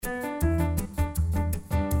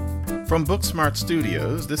From Booksmart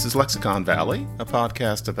Studios, this is Lexicon Valley, a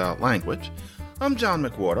podcast about language. I'm John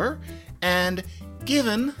McWhorter, and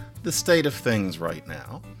given the state of things right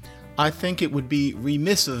now, I think it would be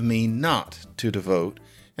remiss of me not to devote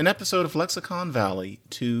an episode of Lexicon Valley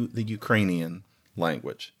to the Ukrainian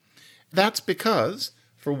language. That's because,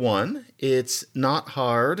 for one, it's not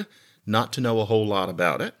hard not to know a whole lot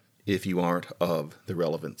about it if you aren't of the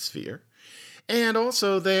relevant sphere. And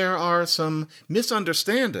also there are some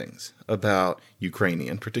misunderstandings about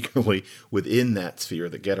Ukrainian, particularly within that sphere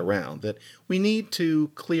that get around, that we need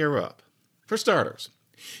to clear up. For starters,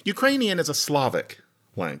 Ukrainian is a Slavic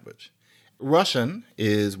language. Russian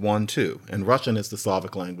is one too, and Russian is the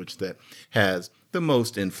Slavic language that has the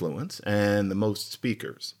most influence and the most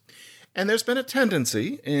speakers. And there's been a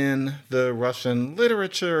tendency in the Russian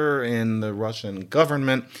literature, in the Russian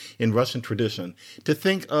government, in Russian tradition, to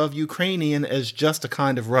think of Ukrainian as just a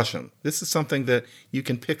kind of Russian. This is something that you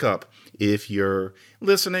can pick up if you're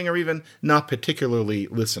listening or even not particularly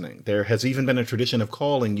listening. There has even been a tradition of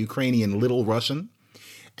calling Ukrainian Little Russian.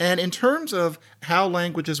 And in terms of how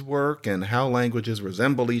languages work and how languages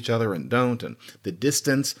resemble each other and don't, and the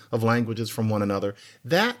distance of languages from one another,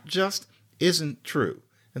 that just isn't true.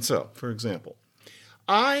 And so, for example,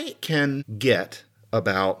 I can get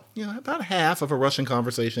about half of a Russian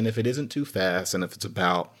conversation if it isn't too fast and if it's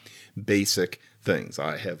about basic things.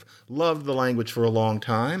 I have loved the language for a long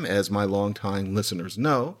time, as my longtime listeners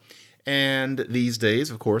know. And these days,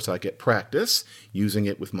 of course, I get practice using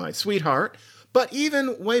it with my sweetheart. But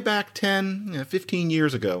even way back 10, 15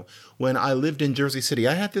 years ago, when I lived in Jersey City,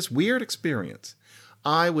 I had this weird experience.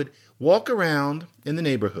 I would walk around in the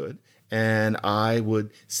neighborhood, and I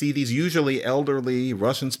would see these usually elderly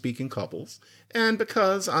Russian-speaking couples. And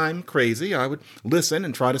because I'm crazy, I would listen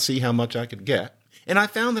and try to see how much I could get. And I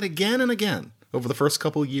found that again and again, over the first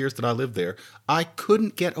couple of years that I lived there, I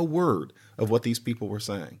couldn't get a word of what these people were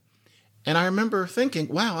saying. And I remember thinking,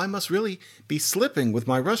 wow, I must really be slipping with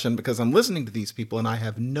my Russian because I'm listening to these people and I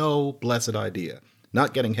have no blessed idea.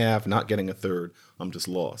 Not getting half, not getting a third, I'm just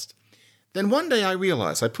lost. Then one day I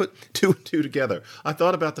realized, I put two and two together. I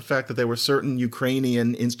thought about the fact that there were certain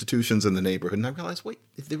Ukrainian institutions in the neighborhood, and I realized, wait,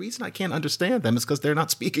 the reason I can't understand them is because they're not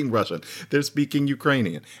speaking Russian. They're speaking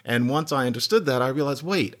Ukrainian. And once I understood that, I realized,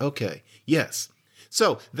 wait, okay, yes.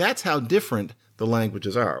 So that's how different the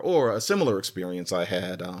languages are. Or a similar experience I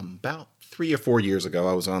had about 3 or 4 years ago.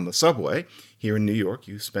 I was on the subway here in New York.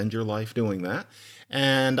 You spend your life doing that.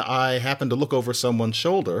 And I happened to look over someone's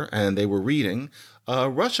shoulder, and they were reading a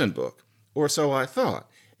Russian book. Or so I thought.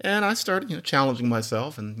 And I started, challenging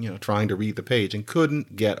myself and, trying to read the page and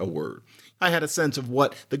couldn't get a word. I had a sense of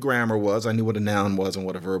what the grammar was. I knew what a noun was and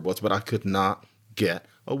what a verb was, but I could not get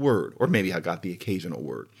a word. Or maybe I got the occasional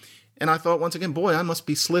word. And I thought once again, boy, I must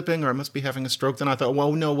be slipping or I must be having a stroke. Then I thought,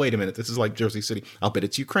 well, no, wait a minute. This is like Jersey City. I'll bet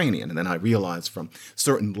it's Ukrainian. And then I realized from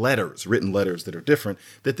certain letters, written letters that are different,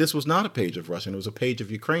 that this was not a page of Russian. It was a page of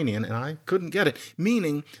Ukrainian, and I couldn't get it,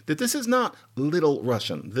 meaning that this is not Little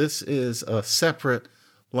Russian. This is a separate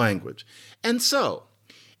language. And so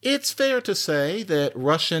it's fair to say that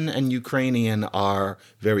Russian and Ukrainian are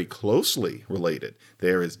very closely related.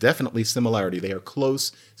 There is definitely similarity. They are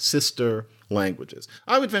close sister languages.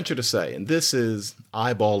 I would venture to say, and this is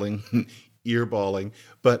eyeballing, earballing,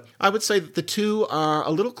 but I would say that the two are a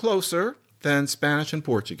little closer than Spanish and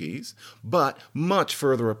Portuguese, but much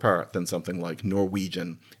further apart than something like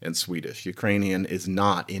Norwegian and Swedish. Ukrainian is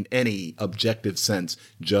not, in any objective sense,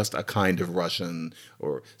 just a kind of Russian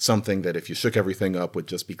or something that if you shook everything up would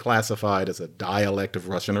just be classified as a dialect of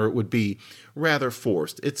Russian, or it would be rather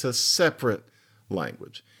forced. It's a separate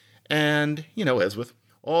language. And, as with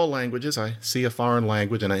all languages, I see a foreign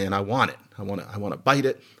language and I want it. I want to bite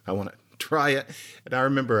it. I want to try it. And I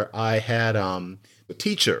remember I had a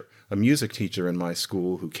music teacher in my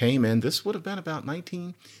school who came in. This would have been about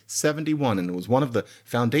 1971, and it was one of the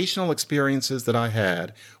foundational experiences that I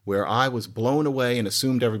had where I was blown away and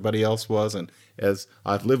assumed everybody else was. And as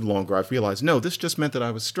I've lived longer, I've realized, no, this just meant that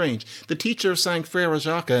I was strange. The teacher sang Frère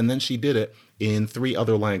Jacques, and then she did it in 3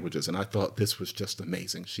 other languages, and I thought this was just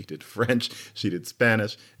amazing. She did French, she did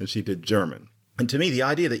Spanish, and she did German. And to me, the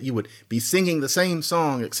idea that you would be singing the same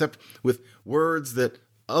song except with words that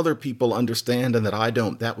other people understand and that I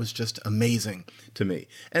don't, that was just amazing to me.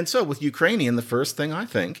 And so with Ukrainian, the first thing I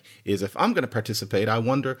think is if I'm going to participate, I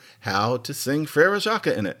wonder how to sing Frère Jacques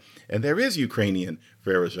in it. And there is Ukrainian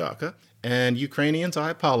Frère Jacques, and Ukrainians,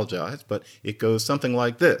 I apologize, but it goes something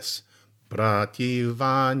like this. Bratya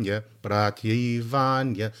Vanya,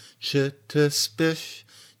 chita spish,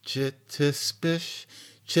 chita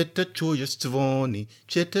chuyas zvoni,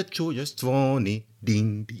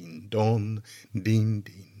 din din don, din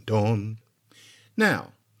din Don.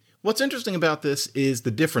 Now, what's interesting about this is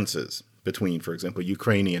the differences between, for example,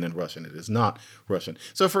 Ukrainian and Russian. It is not Russian.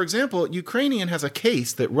 So, for example, Ukrainian has a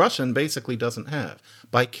case that Russian basically doesn't have.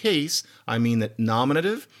 By case, I mean that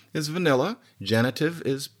nominative is vanilla, genitive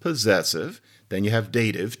is possessive, then you have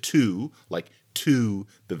dative, to, like to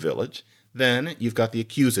the village. Then you've got the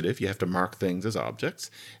accusative, you have to mark things as objects.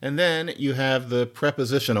 And then you have the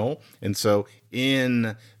prepositional, and so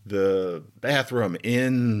in the bathroom,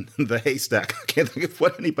 in the haystack, I can't think of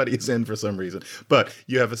what anybody is in for some reason, but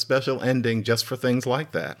you have a special ending just for things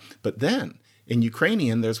like that. But then in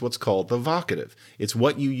Ukrainian, there's what's called the vocative. It's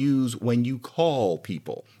what you use when you call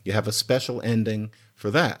people. You have a special ending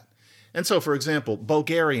for that. And so, for example,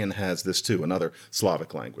 Bulgarian has this too, another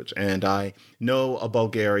Slavic language. And I know a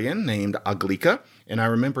Bulgarian named Aglika, and I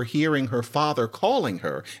remember hearing her father calling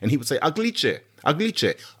her, and he would say, Aglice,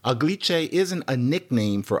 Aglice. Aglice isn't a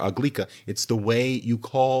nickname for Aglika. It's the way you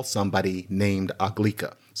call somebody named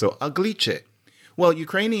Aglika. So, Aglice. Well,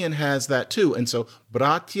 Ukrainian has that too. And so,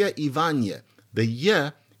 Bratya Ivanya, the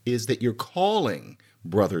y is that you're calling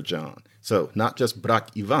Brother John. So, not just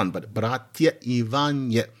Brat Ivan, but Bratya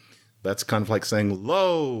Ivanya. That's kind of like saying,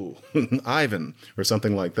 lo, Ivan, or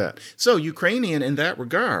something like that. So Ukrainian in that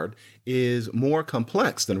regard is more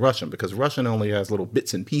complex than Russian because Russian only has little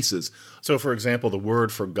bits and pieces. So, for example, the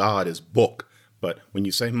word for God is Bog. But when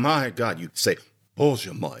you say, my God, you say,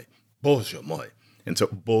 Bozhe mой, Bozhe mой. And so,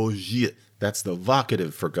 Bozhe, that's the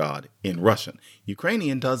vocative for God in Russian.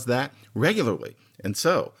 Ukrainian does that regularly. And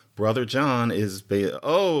so, Brother John is,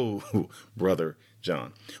 Brother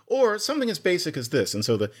John. Or something as basic as this. And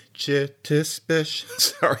so the chitispish,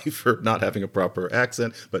 sorry for not having a proper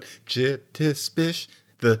accent, but chitispish,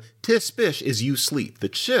 the tispish is you sleep. The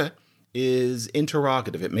ch is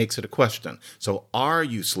interrogative. It makes it a question. So are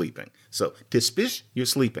you sleeping? So tispish, you're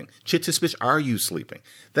sleeping. Chitispish, are you sleeping?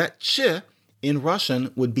 That ch in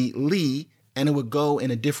Russian would be li, and it would go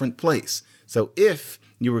in a different place. So if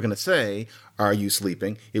you were going to say, are you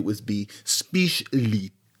sleeping? It would be spish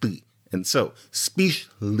li. And so,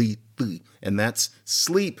 spishli, and that's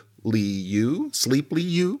sleeply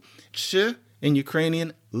you, ch in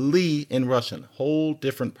Ukrainian, li in Russian. Whole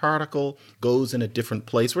different particle goes in a different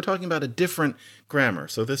place. We're talking about a different grammar.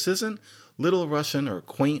 So this isn't Little Russian or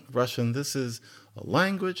quaint Russian. This is a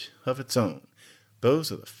language of its own.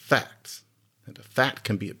 Those are the facts. And a fact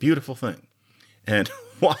can be a beautiful thing. And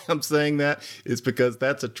why I'm saying that is because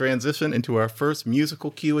that's a transition into our first musical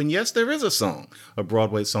cue. And yes, there is a song, a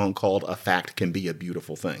Broadway song called A Fact Can Be a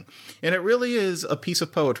Beautiful Thing. And it really is a piece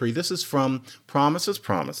of poetry. This is from Promises,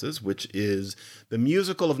 Promises, which is the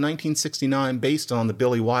musical of 1969 based on the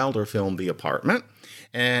Billy Wilder film The Apartment.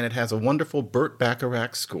 And it has a wonderful Burt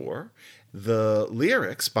Bacharach score. The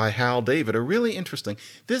lyrics by Hal David are really interesting.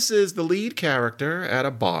 This is the lead character at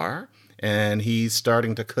a bar, and he's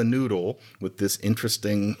starting to canoodle with this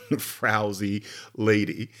interesting, frowsy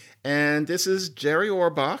lady. And this is Jerry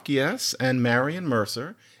Orbach, yes, and Marion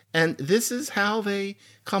Mercer. And this is how they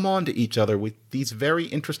come on to each other with these very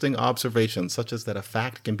interesting observations, such as that a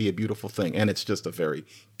fact can be a beautiful thing. And it's just a very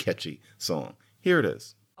catchy song. Here it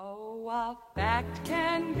is. Oh, a fact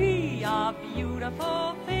can be a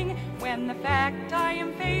beautiful thing when the fact I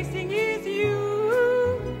am facing is you.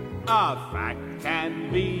 A fact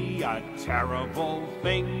can be a terrible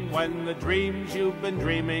thing when the dreams you've been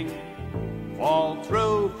dreaming fall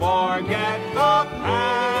through. Forget the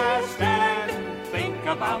past and think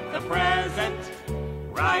about the present.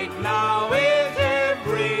 Right now is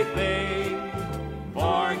everything.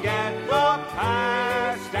 Forget the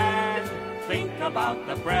past and think about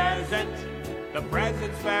the present. The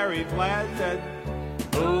present's very pleasant.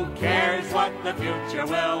 Who cares what the future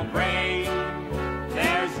will bring?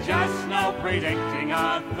 There's just no predicting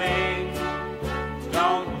a thing.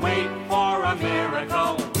 Don't wait for a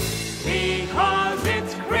miracle, because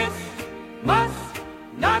it's Christmas,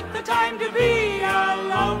 not the time to be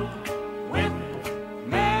alone with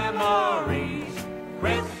memories.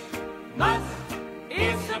 Christmas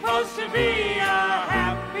is supposed to be a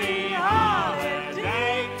happy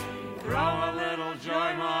holiday. Throw a little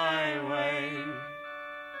joy my way.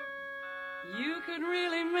 You could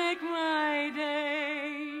really make my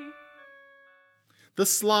day. The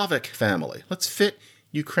Slavic family. Let's fit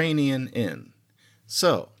Ukrainian in.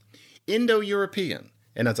 So, Indo-European.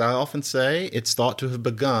 And as I often say, it's thought to have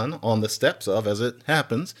begun on the steppes of, as it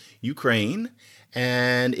happens, Ukraine,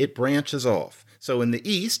 and it branches off. So in the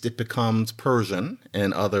east, it becomes Persian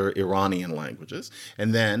and other Iranian languages,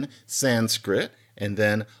 and then Sanskrit and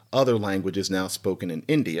then other languages now spoken in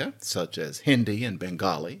India, such as Hindi and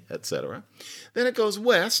Bengali, etc. Then it goes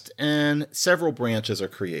west, and several branches are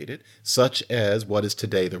created, such as what is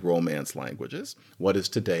today the Romance languages, what is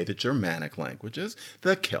today the Germanic languages,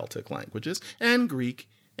 the Celtic languages, and Greek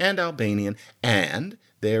and Albanian, and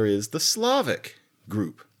there is the Slavic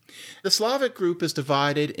group. The Slavic group is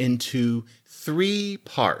divided into 3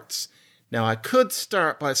 parts. Now, I could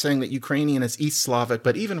start by saying that Ukrainian is East Slavic,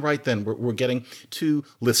 but even right then, we're getting too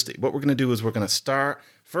listy. What we're going to do is we're going to start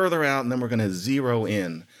further out, and then we're going to zero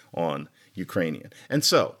in on Ukrainian. And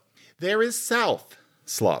so, there is South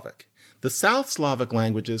Slavic. The South Slavic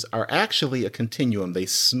languages are actually a continuum. They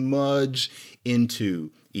smudge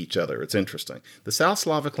into each other. It's interesting. The South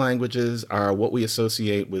Slavic languages are what we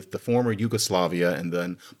associate with the former Yugoslavia and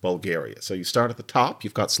then Bulgaria. So you start at the top,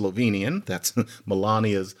 you've got Slovenian, that's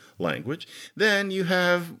Melania's language. Then you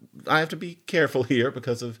have, I have to be careful here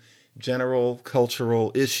because of general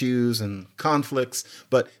cultural issues and conflicts,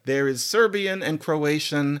 but there is Serbian and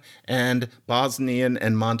Croatian and Bosnian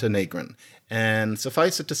and Montenegrin. And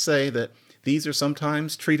suffice it to say that these are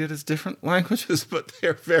sometimes treated as different languages, but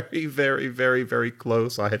they're very, very, very, very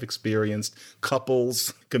close. I have experienced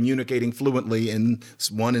couples communicating fluently,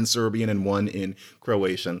 one in Serbian and one in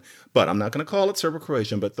Croatian. But I'm not going to call it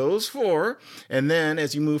Serbo-Croatian, but those 4. And then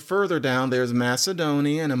as you move further down, there's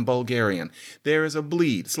Macedonian and Bulgarian. There is a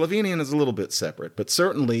bleed. Slovenian is a little bit separate, but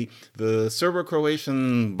certainly the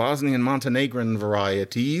Serbo-Croatian, Bosnian, Montenegrin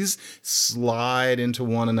varieties slide into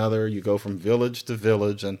one another. You go from village to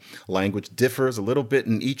village, and language differs a little bit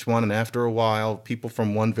in each one, and after a while, people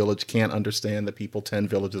from one village can't understand the people 10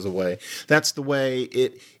 villages away. That's the way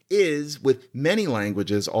it is with many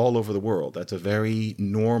languages all over the world. That's a very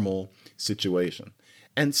normal situation.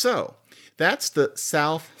 And so, that's the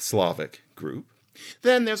South Slavic group.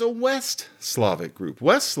 Then there's a West Slavic group.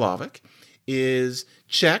 West Slavic is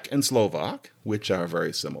Czech and Slovak, which are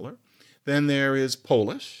very similar. Then there is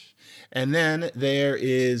Polish. And then there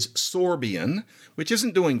is Sorbian, which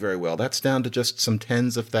isn't doing very well. That's down to just some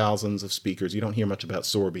tens of thousands of speakers. You don't hear much about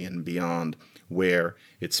Sorbian beyond where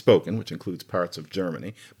it's spoken, which includes parts of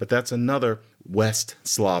Germany. But that's another West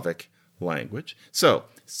Slavic language. So,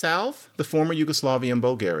 South, the former Yugoslavia and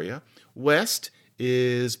Bulgaria. West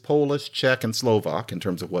is Polish, Czech, and Slovak, in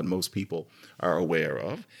terms of what most people are aware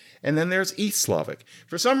of. And then there's East Slavic.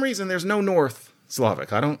 For some reason, there's no North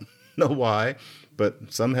Slavic. I don't know why,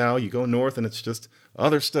 but somehow you go north and it's just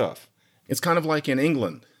other stuff. It's kind of like in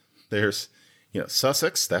England. There's,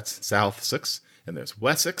 Sussex, that's South Six, and there's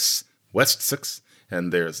Wessex, West Six,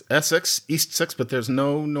 and there's Essex, East Six, but there's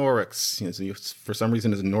no Norwich. For some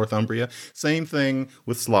reason, it's in Northumbria. Same thing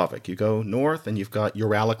with Slavic. You go north and you've got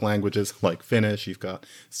Uralic languages like Finnish. You've got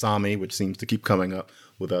Sami, which seems to keep coming up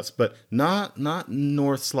with us, but not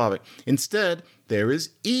North Slavic. Instead, there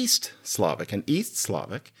is East Slavic, and East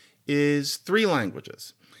Slavic is 3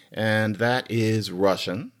 languages, and that is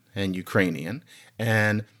Russian and Ukrainian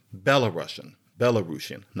and Belarusian.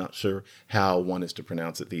 Not sure how one is to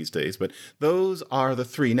pronounce it these days, but those are the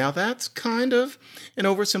 3. Now, that's kind of an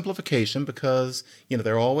oversimplification because,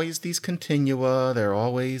 there are always these continua, there are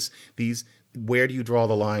always these where do you draw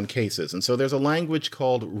the line cases. And so there's a language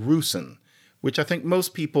called Rusin, which I think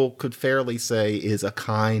most people could fairly say is a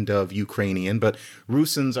kind of Ukrainian, but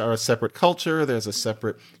Rusins are a separate culture, there's a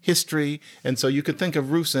separate history, and so you could think of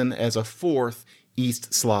Rusin as a 4th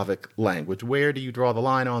East Slavic language. Where do you draw the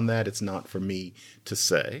line on that? It's not for me to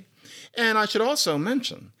say. And I should also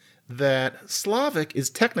mention that Slavic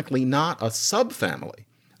is technically not a subfamily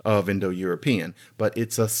of Indo-European, but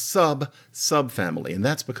it's a subfamily, and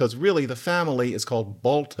that's because really the family is called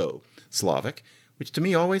Balto-Slavic, which to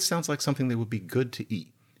me always sounds like something that would be good to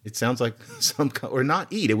eat. It sounds like or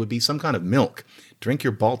not eat, it would be some kind of milk. Drink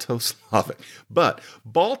your Balto-Slavic. But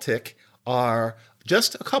Baltic are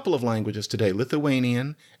just a couple of languages today,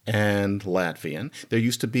 Lithuanian and Latvian. There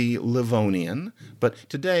used to be Livonian, but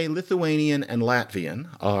today Lithuanian and Latvian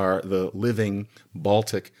are the living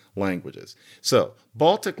Baltic languages. So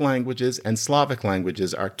Baltic languages and Slavic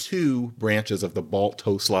languages are 2 branches of the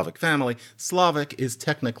Balto-Slavic family. Slavic is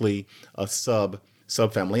technically a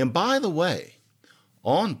subfamily. And by the way,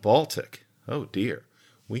 on Baltic, oh dear,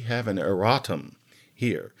 we have an erratum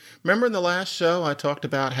here. Remember in the last show I talked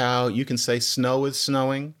about how you can say snow is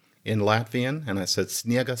snowing in Latvian, and I said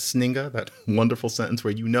sniega sninga, that wonderful sentence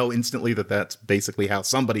where you know instantly that that's basically how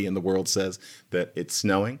somebody in the world says that it's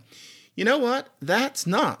snowing. You know what? That's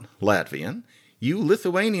not Latvian. You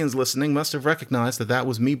Lithuanians listening must have recognized that that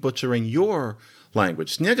was me butchering your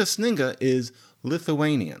language. Sniega sninga is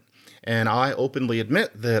Lithuanian. And I openly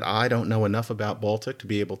admit that I don't know enough about Baltic to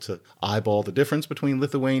be able to eyeball the difference between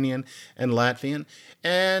Lithuanian and Latvian.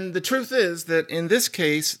 And the truth is that in this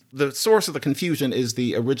case, the source of the confusion is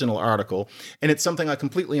the original article. And it's something I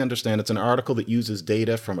completely understand. It's an article that uses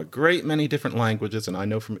data from a great many different languages. And I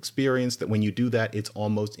know from experience that when you do that, it's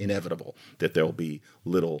almost inevitable that there'll be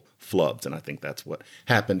little flubs. And I think that's what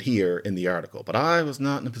happened here in the article. But I was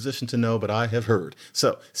not in a position to know, but I have heard.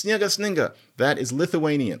 So, Sniega Sninga, that is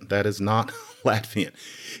Lithuanian. That is not Latvian.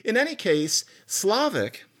 In any case,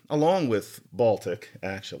 Slavic, along with Baltic,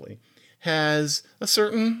 actually, has a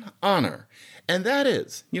certain honor. And that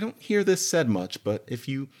is, you don't hear this said much, but if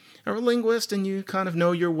you are a linguist and you kind of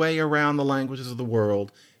know your way around the languages of the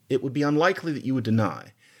world, it would be unlikely that you would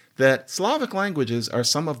deny that Slavic languages are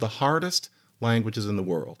some of the hardest languages in the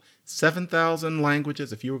world. 7,000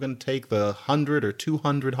 languages, if you were going to take the 100 or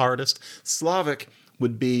 200 hardest, Slavic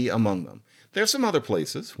would be among them. There's some other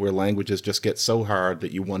places where languages just get so hard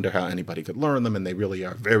that you wonder how anybody could learn them, and they really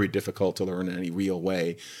are very difficult to learn in any real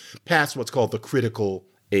way, past what's called the critical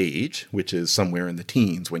age, which is somewhere in the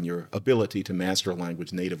teens when your ability to master a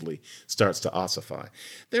language natively starts to ossify.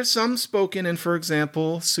 There's some spoken in, for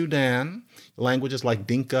example, Sudan, languages like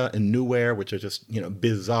Dinka and Nuer, which are just,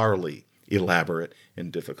 bizarrely elaborate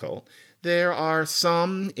and difficult. There are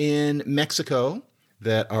some in Mexico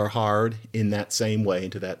that are hard in that same way,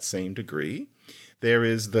 to that same degree. There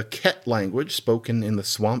is the Ket language spoken in the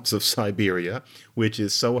swamps of Siberia, which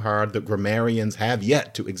is so hard that grammarians have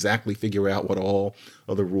yet to exactly figure out what all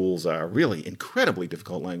of the rules are. Really incredibly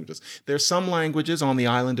difficult languages. There's some languages on the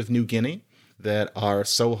island of New Guinea that are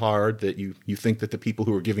so hard that you think that the people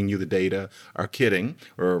who are giving you the data are kidding,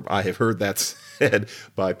 or I have heard that said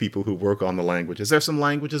by people who work on the languages. There's some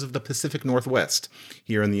languages of the Pacific Northwest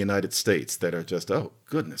here in the United States that are just, oh,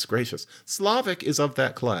 goodness gracious. Slavic is of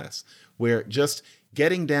that class, where just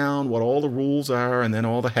getting down what all the rules are and then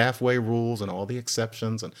all the halfway rules and all the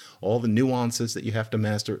exceptions and all the nuances that you have to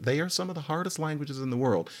master, they are some of the hardest languages in the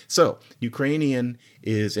world. So Ukrainian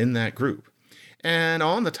is in that group. And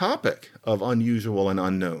on the topic of unusual and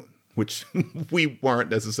unknown, which we weren't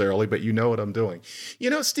necessarily, but you know what I'm doing.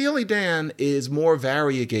 Steely Dan is more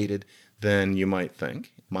variegated than you might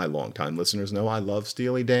think. My longtime listeners know I love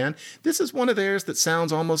Steely Dan. This is one of theirs that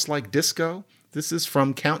sounds almost like disco. This is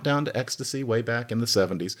from Countdown to Ecstasy way back in the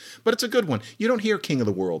 70s, but it's a good one. You don't hear King of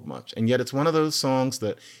the World much, and yet it's one of those songs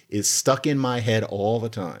that is stuck in my head all the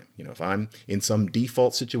time. If I'm in some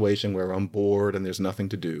default situation where I'm bored and there's nothing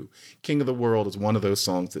to do, King of the World is one of those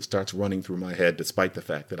songs that starts running through my head, despite the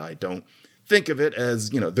fact that I don't think of it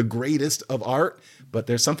as, the greatest of art, but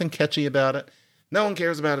there's something catchy about it. No one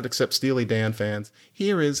cares about it except Steely Dan fans.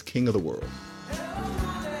 Here is King of the World.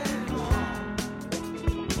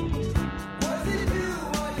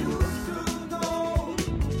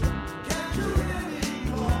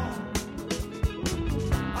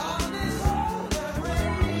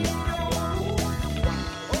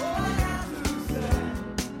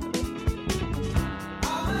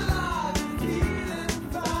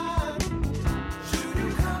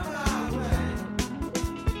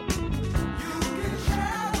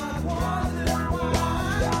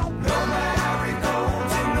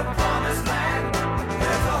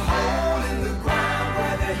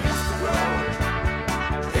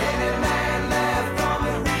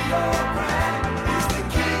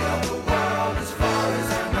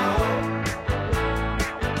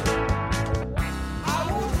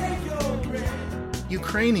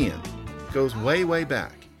 Ukrainian goes way, way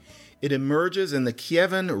back. It emerges in the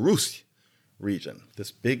Kievan Rus region,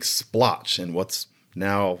 this big splotch in what's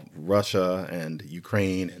now Russia and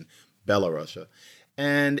Ukraine and Belarus.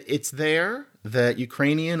 And it's there that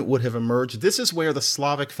Ukrainian would have emerged. This is where the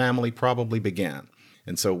Slavic family probably began.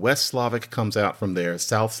 And so West Slavic comes out from there,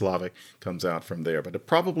 South Slavic comes out from there. But it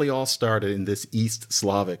probably all started in this East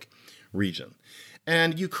Slavic region.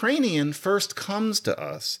 And Ukrainian first comes to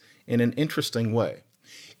us in an interesting way.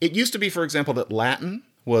 It used to be, for example, that Latin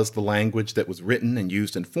was the language that was written and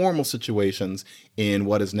used in formal situations in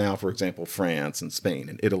what is now, for example, France and Spain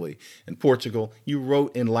and Italy and Portugal. You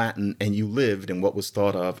wrote in Latin and you lived in what was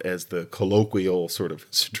thought of as the colloquial sort of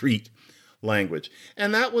street language.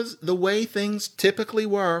 And that was the way things typically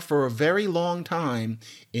were for a very long time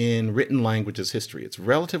in written languages history. It's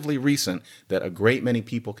relatively recent that a great many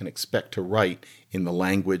people can expect to write in the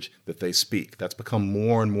language that they speak. That's become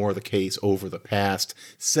more and more the case over the past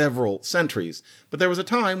several centuries. But there was a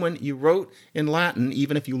time when you wrote in Latin,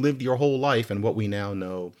 even if you lived your whole life in what we now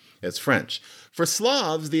know as French. For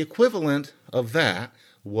Slavs, the equivalent of that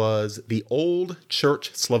was the Old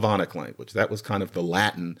Church Slavonic language. That was kind of the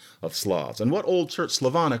Latin of Slavs. And what Old Church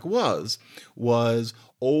Slavonic was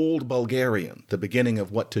Old Bulgarian, the beginning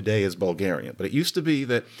of what today is Bulgarian. But it used to be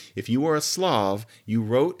that if you were a Slav, you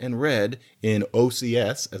wrote and read in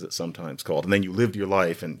OCS, as it's sometimes called, and then you lived your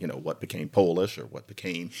life in, what became Polish or what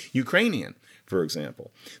became Ukrainian, for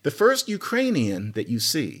example. The first Ukrainian that you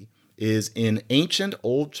see is in ancient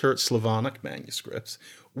Old Church Slavonic manuscripts,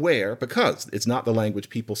 where, because it's not the language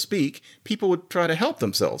people speak, people would try to help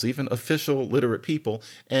themselves, even official literate people,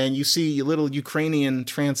 and you see little Ukrainian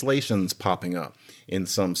translations popping up in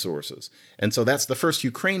some sources. And so that's the first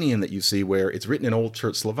Ukrainian that you see where it's written in Old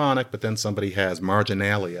Church Slavonic, but then somebody has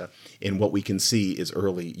marginalia in what we can see is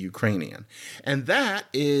early Ukrainian. And that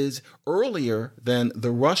is earlier than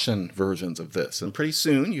the Russian versions of this. And pretty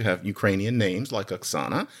soon you have Ukrainian names like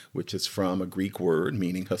Oksana, which is from a Greek word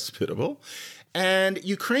meaning hospitable. And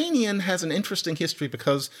Ukrainian has an interesting history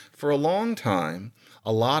because for a long time,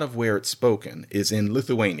 a lot of where it's spoken is in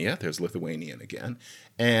Lithuania, there's Lithuanian again,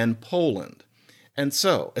 and Poland. And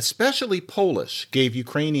so, especially Polish gave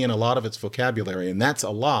Ukrainian a lot of its vocabulary, and that's a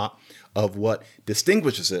lot of what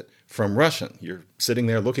distinguishes it from Russian. You're sitting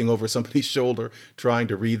there looking over somebody's shoulder, trying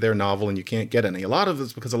to read their novel, and you can't get any. A lot of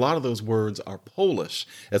this because a lot of those words are Polish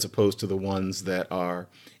as opposed to the ones that are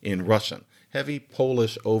in Russian. Heavy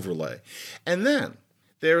Polish overlay. And then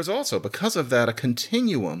there's also, because of that, a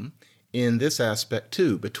continuum in this aspect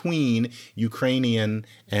too, between Ukrainian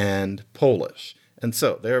and Polish. And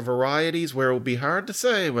so there are varieties where it will be hard to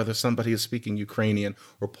say whether somebody is speaking Ukrainian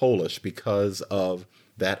or Polish because of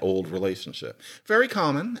that old relationship. Very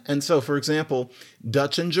common. And so, for example,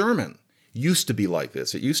 Dutch and German used to be like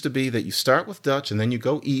this. It used to be that you start with Dutch and then you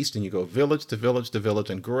go east and you go village to village to village,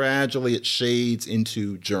 and gradually it shades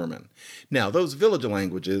into German. Now, those village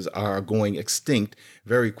languages are going extinct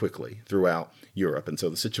very quickly throughout Europe, and so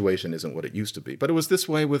the situation isn't what it used to be. But it was this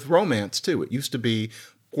way with Romance, too. It used to be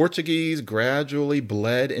Portuguese gradually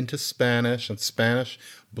bled into Spanish, and Spanish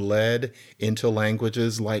bled into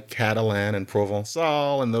languages like Catalan and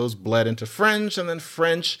Provençal, and those bled into French, and then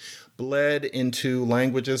French bled into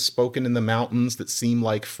languages spoken in the mountains that seem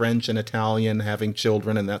like French and Italian having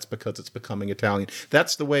children, and that's because it's becoming Italian.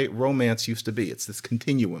 That's the way Romance used to be. It's this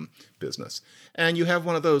continuum business. And you have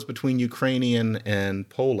one of those between Ukrainian and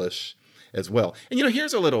Polish as well. And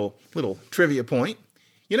here's a little trivia point.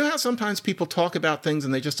 You know how sometimes people talk about things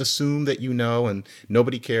and they just assume that you know and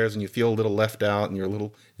nobody cares and you feel a little left out and you're a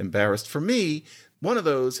little embarrassed? For me, one of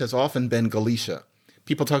those has often been Galicia.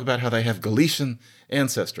 People talk about how they have Galician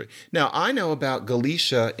ancestry. Now, I know about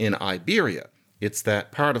Galicia in Iberia. It's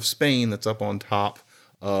that part of Spain that's up on top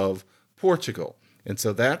of Portugal. And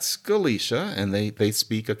so that's Galicia, and they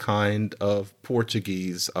speak a kind of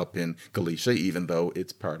Portuguese up in Galicia, even though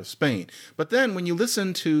it's part of Spain. But then when you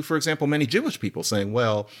listen to, for example, many Jewish people saying,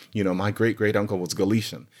 well, my great-great-uncle was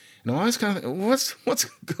Galician. And I always kind of think, what's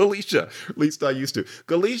Galicia? At least I used to.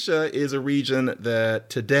 Galicia is a region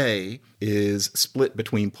that today is split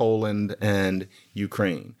between Poland and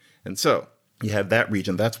Ukraine. And so you have that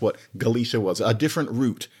region. That's what Galicia was, a different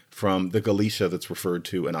route from the Galicia that's referred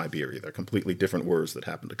to in Iberia. They're completely different words that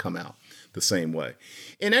happen to come out the same way.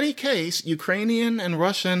 In any case, Ukrainian and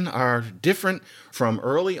Russian are different from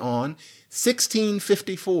early on.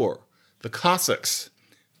 1654, the Cossacks,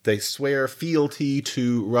 they swear fealty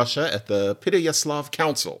to Russia at the Pereyaslav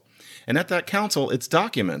Council. And at that council, it's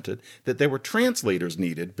documented that there were translators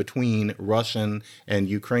needed between Russian and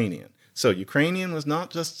Ukrainian. So Ukrainian was not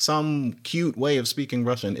just some cute way of speaking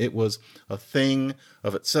Russian. It was a thing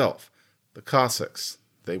of itself. The Cossacks,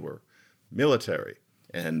 they were military.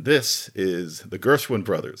 And this is the Gershwin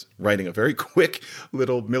brothers writing a very quick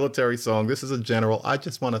little military song. This is a general. I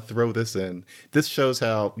just want to throw this in. This shows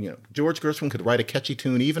how, George Gershwin could write a catchy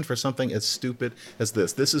tune even for something as stupid as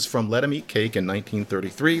this. This is from Let 'Em Eat Cake in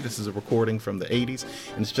 1933. This is a recording from the 80s.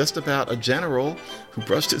 And it's just about a general who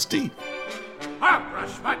brushed his teeth. I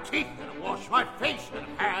brushed my teeth and washed my face and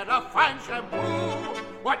had a fine shampoo.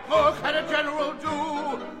 What more can a general do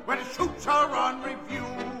when his troops are on review?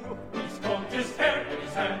 He's combed his hair and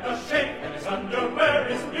he's had a shave and his underwear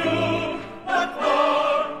is new. What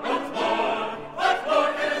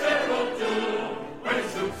more can a general do when his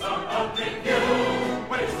troops are on review?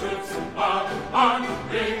 When his troops are on review.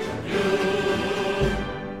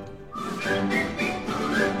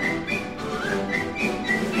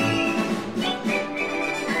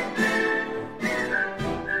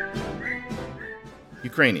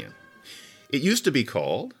 Ukrainian. It used to be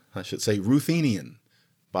called, I should say, Ruthenian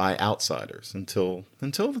by outsiders until the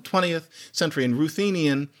 20th century. And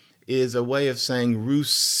Ruthenian is a way of saying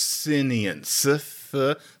Rusinian.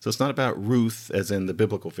 So it's not about Ruth as in the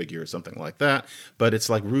biblical figure or something like that, but it's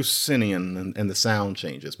like Ruthenian and the sound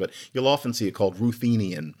changes. But you'll often see it called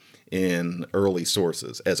Ruthenian in early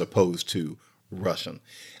sources as opposed to Russian.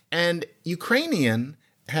 And Ukrainian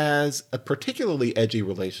has a particularly edgy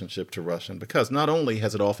relationship to Russian because not only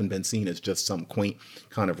has it often been seen as just some quaint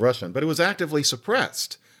kind of Russian, but it was actively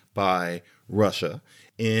suppressed by Russia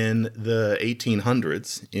in the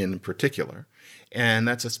 1800s in particular. And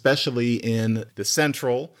that's especially in the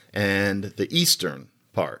central and the eastern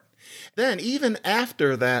part. Then, even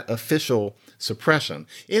after that official suppression,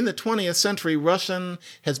 in the 20th century, Russian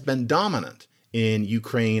has been dominant in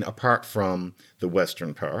Ukraine apart from the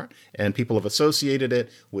western part, and people have associated it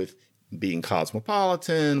with being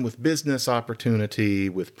cosmopolitan, with business opportunity,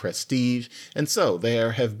 with prestige. And so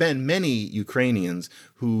there have been many Ukrainians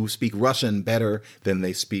who speak Russian better than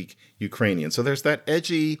they speak Ukrainian. So there's that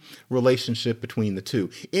edgy relationship between the two.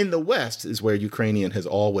 In the West is where Ukrainian has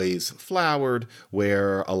always flowered,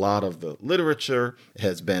 where a lot of the literature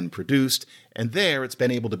has been produced, and there it's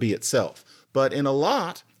been able to be itself. But in a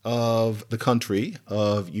lot of the country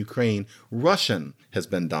of Ukraine, Russian has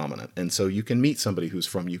been dominant. And so you can meet somebody who's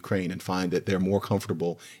from Ukraine and find that they're more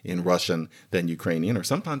comfortable in Russian than Ukrainian, or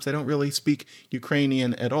sometimes they don't really speak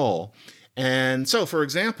Ukrainian at all. And so, for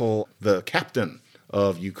example, the captain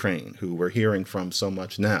of Ukraine, who we're hearing from so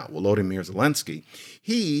much now, Volodymyr Zelensky,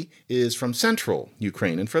 he is from central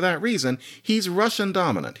Ukraine. And for that reason, he's Russian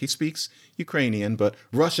dominant. He speaks Ukrainian, but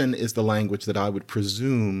Russian is the language that I would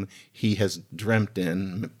presume he has dreamt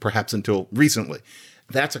in, perhaps until recently.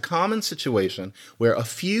 That's a common situation where a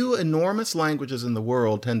few enormous languages in the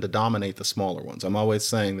world tend to dominate the smaller ones. I'm always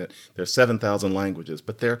saying that there's 7,000 languages,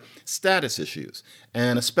 but they're status issues.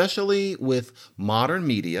 And especially with modern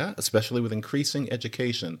media, especially with increasing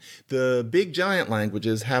education, the big giant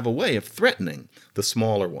languages have a way of threatening the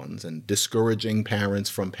smaller ones and discouraging parents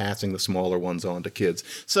from passing the smaller ones on to kids.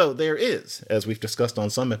 So there is, as we've discussed on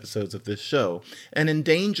some episodes of this show, an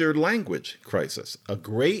endangered language crisis. A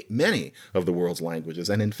great many of the world's languages,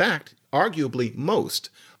 and in fact, arguably most,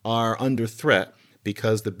 are under threat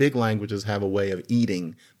because the big languages have a way of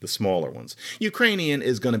eating the smaller ones. Ukrainian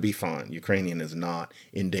is going to be fine. Ukrainian is not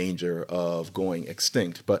in danger of going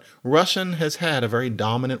extinct, but Russian has had a very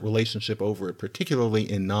dominant relationship over it,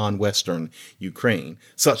 particularly in non-Western Ukraine,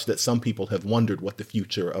 such that some people have wondered what the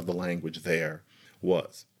future of the language there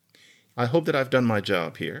was. I hope that I've done my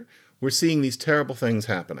job here. We're seeing these terrible things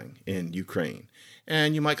happening in Ukraine.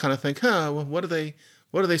 And you might kind of think, well, what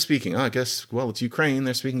are they speaking? I guess, well, it's Ukraine.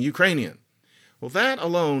 They're speaking Ukrainian. Well, that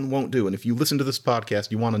alone won't do. And if you listen to this podcast,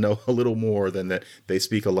 you want to know a little more than that they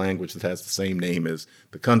speak a language that has the same name as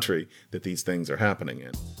the country that these things are happening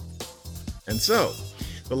in. And so,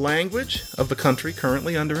 the language of the country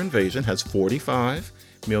currently under invasion has 45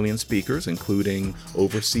 million speakers, including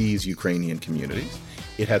overseas Ukrainian communities.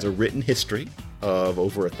 It has a written history of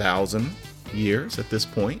over 1,000 years at this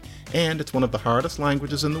point, and it's one of the hardest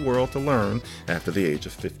languages in the world to learn after the age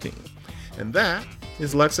of 15. And that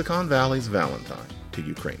is Lexicon Valley's Valentine to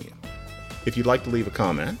Ukrainian. If you'd like to leave a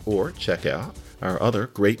comment or check out our other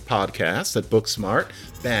great podcasts at Booksmart,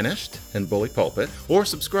 Banished, and Bully Pulpit, or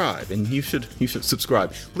subscribe, and you should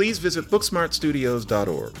subscribe, please visit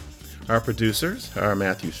booksmartstudios.org. Our producers are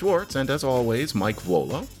Matthew Schwartz and, as always, Mike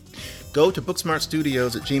Volo. Go to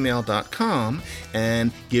booksmartstudios@gmail.com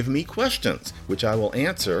and give me questions, which I will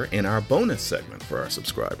answer in our bonus segment for our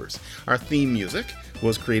subscribers. Our theme music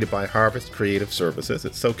was created by Harvest Creative Services.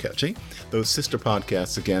 It's so catchy. Those sister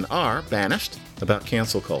podcasts, again, are Banished, about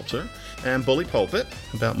cancel culture, and Bully Pulpit,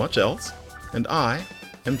 about much else. And I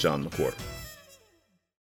am John McWhorter.